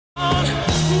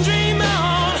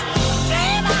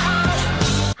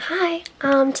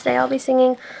Today I'll be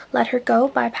singing Let Her Go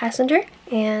by Passenger,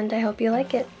 and I hope you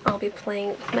like it. I'll be playing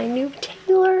it with my new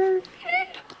Taylor.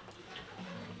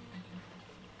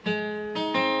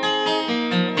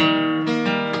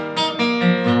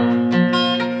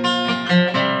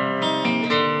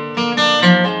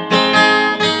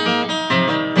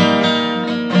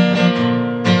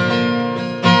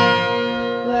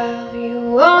 Well,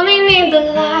 you only need the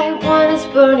light when it's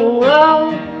burning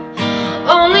low.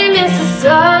 Only miss the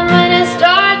sun when it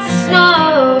starts to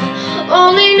snow.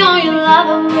 Only know you love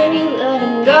him when you let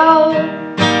him go.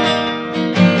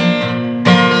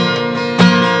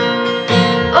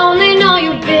 Only know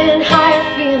you've been higher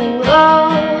feeling low.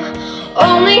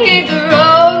 Only hate the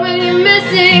road when you're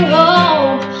missing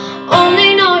home.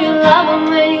 Only know you love him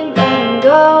when you let him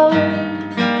go.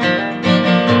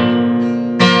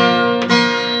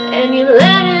 And you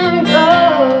let him go.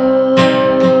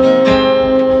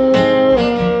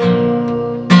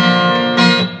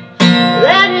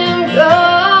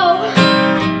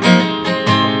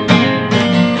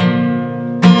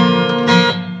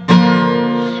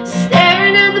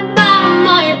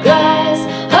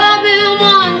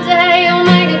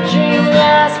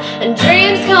 And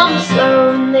dreams come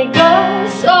slow and they go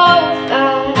so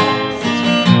fast.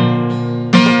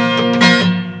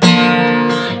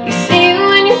 You see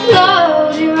when you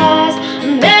close your eyes,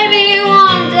 and maybe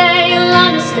one day you'll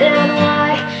understand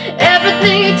why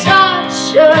everything you touch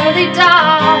surely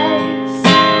dies.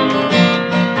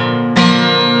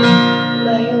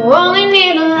 But you only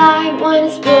need a light when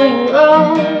it's burning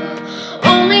low.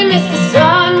 Only miss the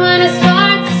sun when it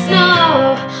starts to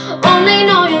snow. Only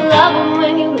know you love him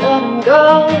when you let him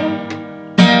go.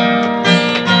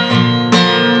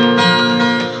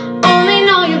 Only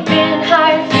know you've been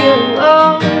higher feeling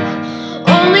low.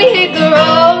 Only hate the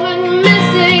road when you're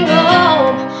missing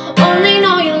home. Only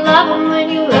know you love him when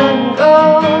you let him go.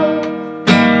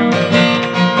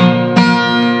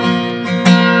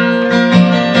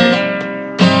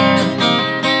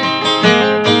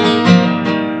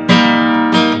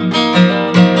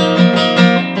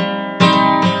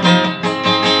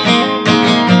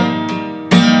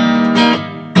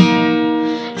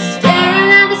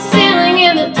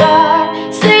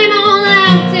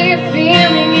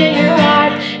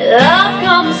 Love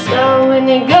comes slow and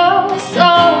it goes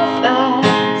so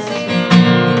fast.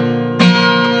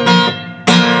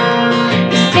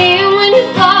 You see him when you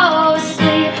fall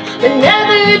asleep, but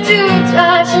never to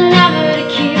touch and never to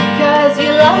keep, 'cause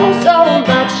you love him so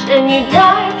much and you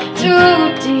dive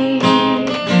too deep.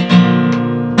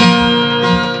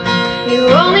 You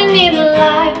only need the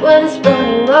light when it's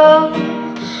burning low.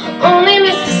 Only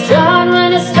miss the sun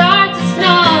when it starts to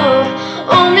snow.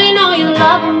 Only know you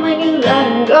love him when you let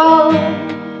him go.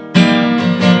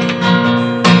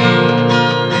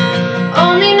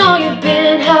 Only know you've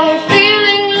been higher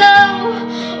feeling low.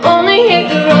 Only hate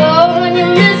the road when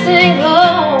you're missing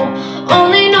home.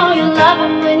 Only know you love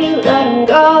him when you let him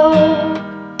go.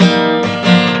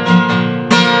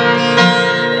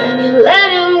 And you let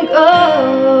him go.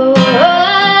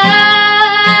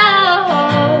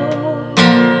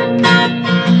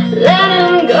 Let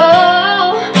him go.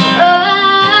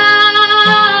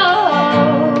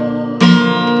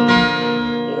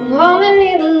 Only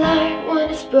need the light when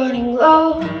it's burning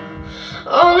low.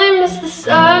 Only miss the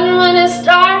sun when it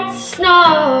starts to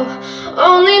snow.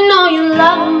 Only know you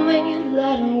love him when you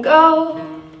let him go.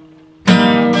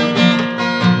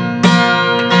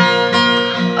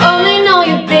 Only know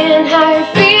you've been higher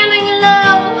feeling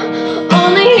low.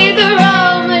 Only hate the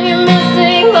road when you're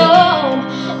missing home.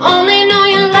 Only know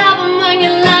you love him when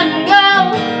you let him go.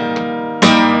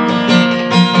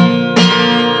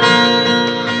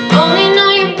 Only know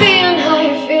you've been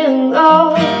higher feeling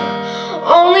low.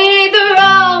 Only hate the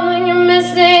road when you're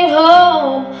missing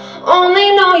home. Only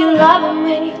know you love him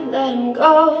when you let him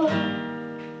go.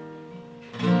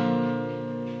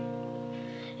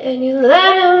 And you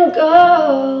let him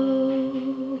go.